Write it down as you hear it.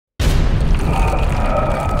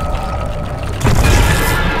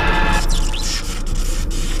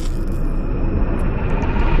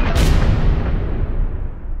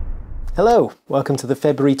Hello, welcome to the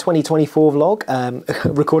February 2024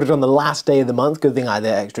 vlog, recorded on the last day of the month. Good thing I had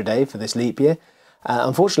that extra day for this leap year.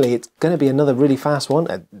 Unfortunately, it's going to be another really fast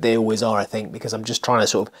one. They always are, I think, because I'm just trying to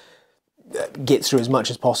sort of get through as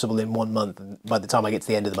much as possible in 1 month. And by the time I get to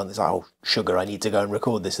the end of the month, it's like, oh, sugar, I need to go and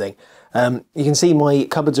record this thing. You can see my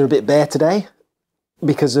cupboards are a bit bare today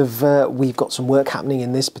because of we've got some work happening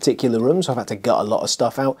in this particular room, so I've had to gut a lot of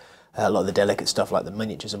stuff out. A lot of the delicate stuff like the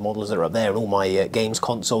miniatures and models that are up there, and all my games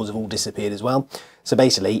consoles have all disappeared as well. So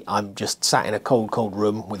basically, I'm just sat in a cold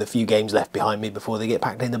room with a few games left behind me before they get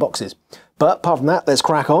packed in the boxes. But apart from that, let's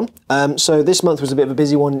crack on. So this month was a bit of a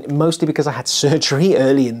busy one, mostly because I had surgery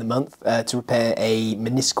early in the month to repair a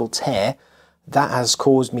meniscal tear. That has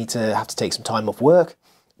caused me to have to take some time off work.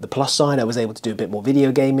 The plus side, I was able to do a bit more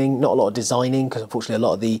video gaming, not a lot of designing, because unfortunately a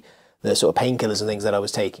lot of the sort of painkillers and things that I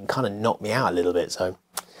was taking kind of knocked me out a little bit, so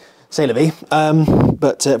c'est la vie.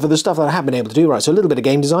 But for the stuff that I have been able to do, right, so a little bit of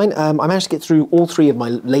game design. I managed to get through all three of my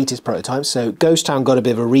latest prototypes. So Ghost Town got a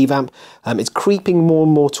bit of a revamp. It's creeping more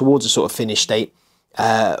and more towards a sort of finished state.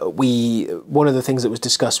 One of the things that was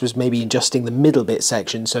discussed was maybe adjusting the middle bit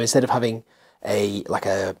section. So instead of having a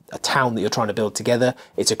town that you're trying to build together,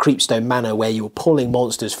 it's a creepstone manor where you're pulling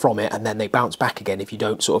monsters from it and then they bounce back again if you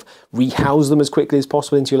don't sort of rehouse them as quickly as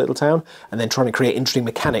possible into your little town, and then trying to create interesting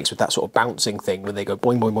mechanics with that sort of bouncing thing when they go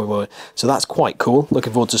boing boing boing boing. So that's quite cool.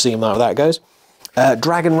 Looking forward to seeing how that goes.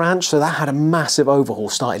 Dragon Ranch, so that had a massive overhaul,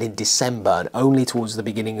 started in December, and only towards the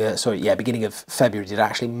beginning of February did I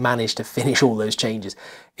actually manage to finish all those changes.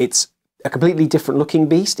 It's a completely different looking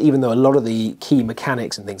beast, even though a lot of the key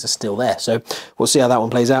mechanics and things are still there. So we'll see how that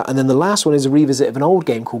one plays out. And then the last one is a revisit of an old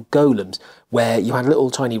game called Golems, where you had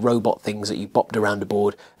little tiny robot things that you bopped around a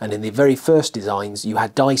board, and in the very first designs you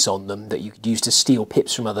had dice on them that you could use to steal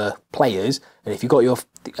pips from other players, and if you got your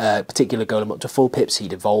particular golem up to full pips,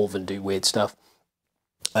 he'd evolve and do weird stuff.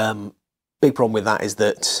 Big problem with that is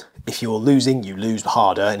that if you're losing, you lose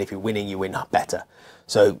harder, and if you're winning, you win better.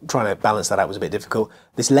 So trying to balance that out was a bit difficult.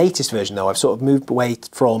 This latest version, though, I've sort of moved away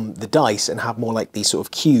from the dice and have more like these sort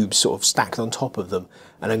of cubes sort of stacked on top of them.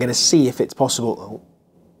 And I'm going to see if it's possible.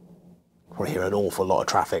 Oh, probably hear an awful lot of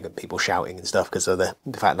traffic and people shouting and stuff because of the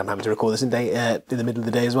fact that I'm having to record this in the middle of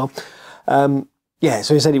the day as well. Yeah,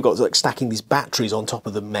 so instead you've got like stacking these batteries on top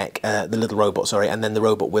of the mech, the little robot, sorry, and then the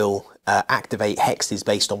robot will activate hexes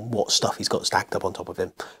based on what stuff he's got stacked up on top of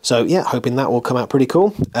him. So yeah, hoping that will come out pretty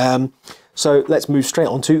cool. So let's move straight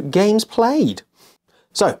on to games played.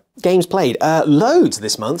 So, games played, loads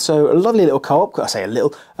this month, so a lovely little co-op, I say a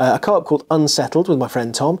little, a co-op called Unsettled with my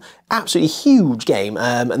friend Tom. Absolutely huge game,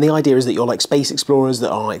 and the idea is that you're like space explorers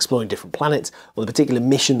that are exploring different planets. Well, the particular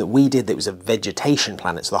mission that we did, that was a vegetation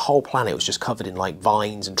planet, so the whole planet was just covered in like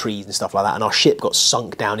vines and trees and stuff like that, and our ship got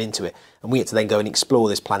sunk down into it, and we had to then go and explore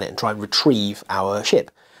this planet and try and retrieve our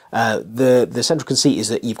ship. The central conceit is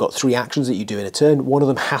that you've got 3 actions that you do in a turn. One of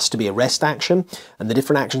them has to be a rest action, and the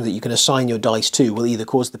different actions that you can assign your dice to will either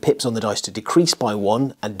cause the pips on the dice to decrease by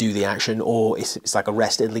 1 and do the action, or it's like a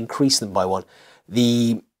rest, it'll increase them by 1.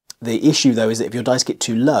 The issue though is that if your dice get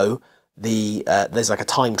too low, there's like a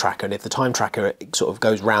time tracker, and if the time tracker sort of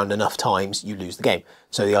goes round enough times, you lose the game.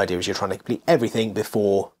 So the idea is you're trying to complete everything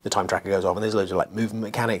before the time tracker goes off, and there's loads of like movement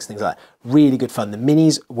mechanics, things like that. Really good fun. The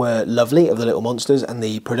minis were lovely of the little monsters, and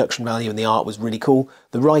the production value and the art was really cool.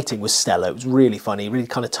 The writing was stellar. It was really funny, really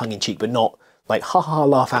kind of tongue-in-cheek, but not like ha ha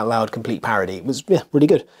laugh out loud complete parody. It was, yeah, really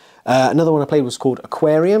good. Another one I played was called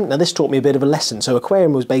Aquarium. Now this taught me a bit of a lesson. So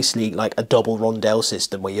Aquarium was basically like a double rondelle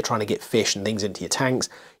system where you're trying to get fish and things into your tanks.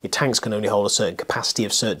 Your tanks can only hold a certain capacity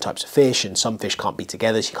of certain types of fish, and some fish can't be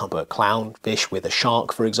together, so you can't put a clownfish with a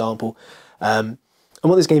shark, for example. And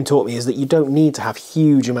what this game taught me is that you don't need to have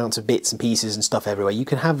huge amounts of bits and pieces and stuff everywhere. You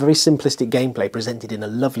can have very simplistic gameplay presented in a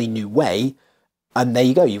lovely new way, and there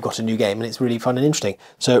you go, you've got a new game, and it's really fun and interesting.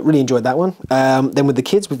 So really enjoyed that one. Then with the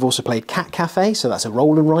kids, we've also played Cat Cafe, so that's a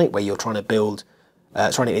roll and write where you're trying to build,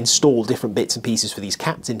 trying to install different bits and pieces for these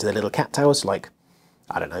cats into their little cat towers, like,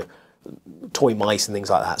 I don't know, toy mice and things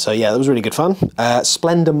like that. So yeah, that was really good fun.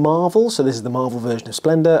 Splendor Marvel, so this is the Marvel version of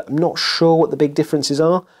Splendor. I'm not sure what the big differences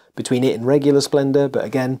are between it and regular Splendor, but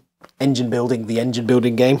again, engine building, the engine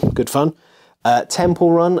building game, good fun.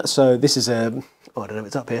 Temple Run, so this is a, oh, I don't know if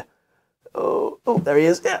it's up here. Oh, there he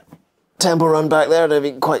is, yeah. Temple Run back there, I don't know if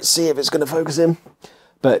you can quite see if it's going to focus him.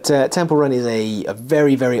 But Temple Run is a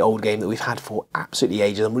very, very old game that we've had for absolutely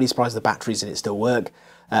ages. I'm really surprised the batteries in it still work.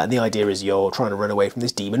 And the idea is you're trying to run away from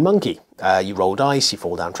this demon monkey. You roll dice, you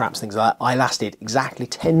fall down traps, things like that. I lasted exactly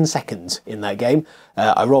 10 seconds in that game.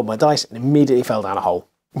 I rolled my dice and immediately fell down a hole.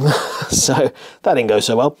 So that didn't go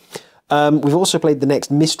so well. We've also played the next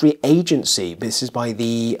Mystery Agency. This is by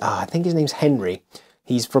the, I think his name's Henry.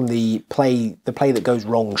 He's from the Play That Goes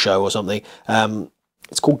Wrong show or something.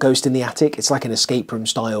 It's called Ghost in the Attic. It's like an escape room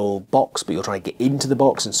style box, but you're trying to get into the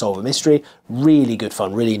box and solve a mystery. Really good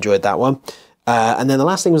fun. Really enjoyed that one. And then the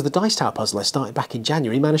last thing was the Dice Tower puzzle. I started back in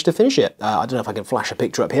January, managed to finish it. I don't know if I can flash a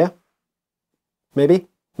picture up here. Maybe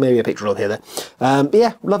a picture on here there. But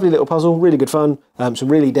yeah, lovely little puzzle, really good fun. Some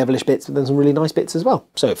really devilish bits, but then some really nice bits as well.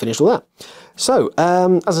 So finished all that. So,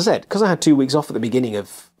 as I said, because I had 2 weeks off at the beginning of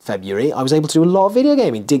February, I was able to do a lot of video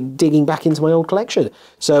gaming, digging back into my old collection.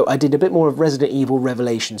 So I did a bit more of Resident Evil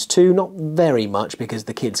Revelations 2, not very much because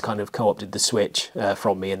the kids kind of co-opted the Switch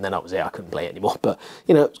from me, and then that was it, I couldn't play it anymore. But,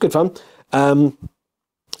 you know, it's good fun. While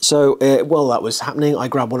that was happening, I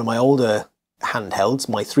grabbed one of my older handhelds,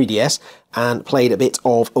 my 3DS, and played a bit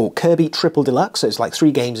of Kirby Triple Deluxe. So it's like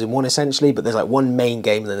 3 games in one essentially, but there's like one main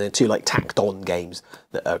game and then there are 2 like tacked on games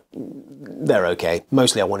that are, they're okay.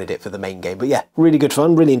 Mostly I wanted it for the main game, but yeah, really good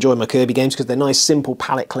fun. Really enjoy my Kirby games because they're nice, simple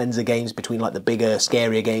palette cleanser games between like the bigger,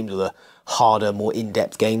 scarier games or the harder, more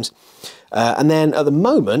in-depth games. And then at the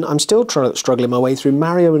moment, I'm still struggling my way through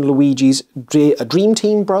Mario and Luigi's Dream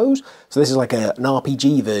Team Bros. So this is like an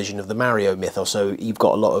RPG version of the Mario mythos. So you've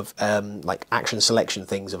got a lot of like action selection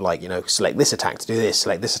things of like, you know, select this attack to do this,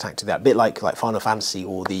 select this attack to do that. A bit like Final Fantasy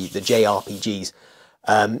or the JRPGs.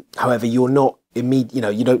 However, you're not you know,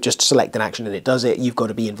 you don't just select an action and it does it, you've got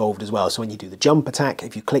to be involved as well. So when you do the jump attack,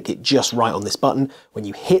 if you click it just right on this button, when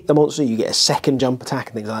you hit the monster, you get a second jump attack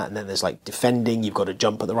and things like that. And then there's like defending, you've got to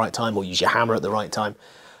jump at the right time or use your hammer at the right time.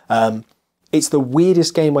 It's the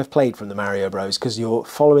weirdest game I've played from the Mario Bros. Because you're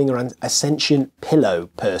following around a sentient pillow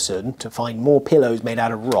person to find more pillows made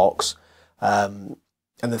out of rocks.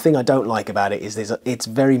 And the thing I don't like about it is it's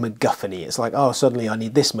very MacGuffin-y. It's like, oh, suddenly I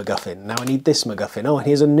need this MacGuffin. Now I need this MacGuffin. Oh, and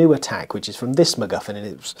here's a new attack, which is from this MacGuffin.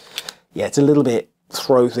 And it's a little bit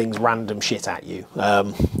throw things random shit at you,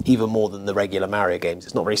 even more than the regular Mario games.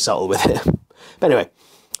 It's not very subtle with it. But anyway,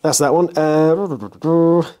 that's that one.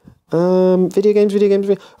 Video games.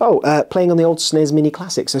 Playing on the old SNES Mini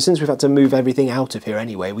Classic. So since we've had to move everything out of here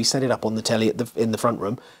anyway, we set it up on the telly in the front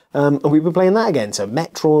room, and we've been playing that again. So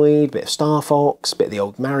Metroid, bit of Star Fox, bit of the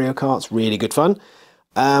old Mario Karts, really good fun.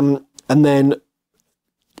 And then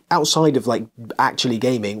outside of like actually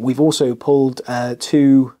gaming, we've also pulled I've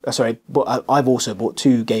also bought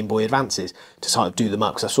 2 Game Boy Advances to sort of do them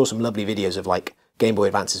up, because I saw some lovely videos of like Game Boy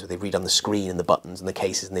Advances where they've redone the screen and the buttons and the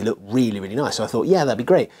cases, and they look really, really nice. So I thought, yeah, that'd be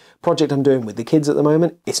great. Project I'm doing with the kids at the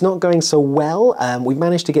moment. It's not going so well. We've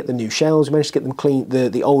managed to get the new shells, we managed to get them clean,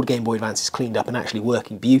 the old Game Boy Advances cleaned up and actually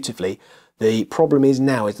working beautifully. The problem is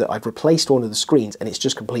now is that I've replaced one of the screens and it's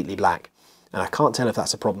just completely black. And I can't tell if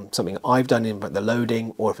that's a problem, something I've done in the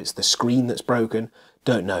loading, or if it's the screen that's broken.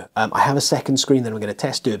 Don't know. I have a second screen that I'm going to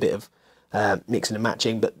test, do a bit of mixing and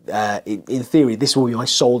matching, but in theory this will be my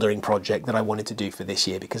soldering project that I wanted to do for this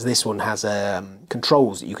year, because this one has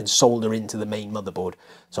controls that you can solder into the main motherboard.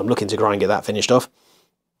 So I'm looking to try and get that finished off.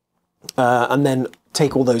 And then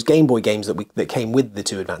take all those Game Boy games that came with the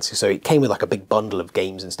 2 Advances. So it came with like a big bundle of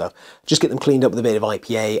games and stuff. Just get them cleaned up with a bit of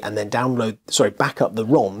IPA and then back up the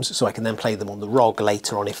ROMs so I can then play them on the ROG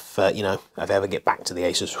later on if, you know, if I ever get back to the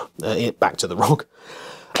Asus, back to the ROG.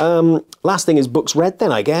 Last thing is books read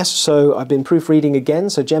then, I guess. So I've been proofreading again.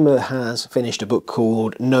 So Gemma has finished a book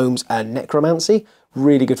called Gnomes and Necromancy.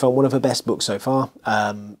 Really good fun, one of her best books so far.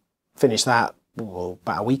 Finished that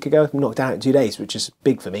about a week ago, knocked out in 2 days, which is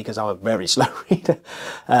big for me because I'm a very slow reader.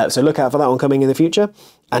 So look out for that one coming in the future.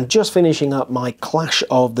 And just finishing up my Clash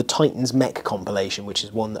of the Titans mech compilation, which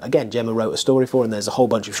is one that, again, Gemma wrote a story for, and there's a whole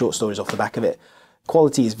bunch of short stories off the back of it.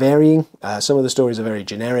 Quality is varying. Some of the stories are very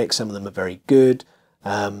generic, some of them are very good.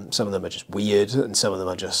 Some of them are just weird, and some of them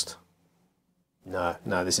are just, no,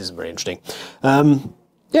 this isn't very interesting.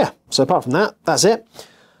 Yeah, so apart from that, that's it.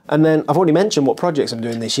 And then I've already mentioned what projects I'm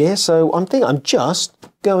doing this year, so I'm just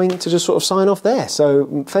going to just sort of sign off there.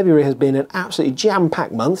 So February has been an absolutely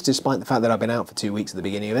jam-packed month, despite the fact that I've been out for 2 weeks at the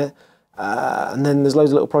beginning of it. And then there's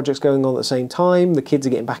loads of little projects going on at the same time. The kids are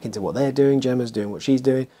getting back into what they're doing, Gemma's doing what she's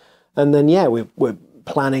doing. And then, yeah, we're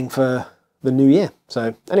planning for the new year.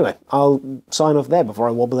 So anyway, I'll sign off there before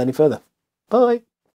I wobble any further. Bye.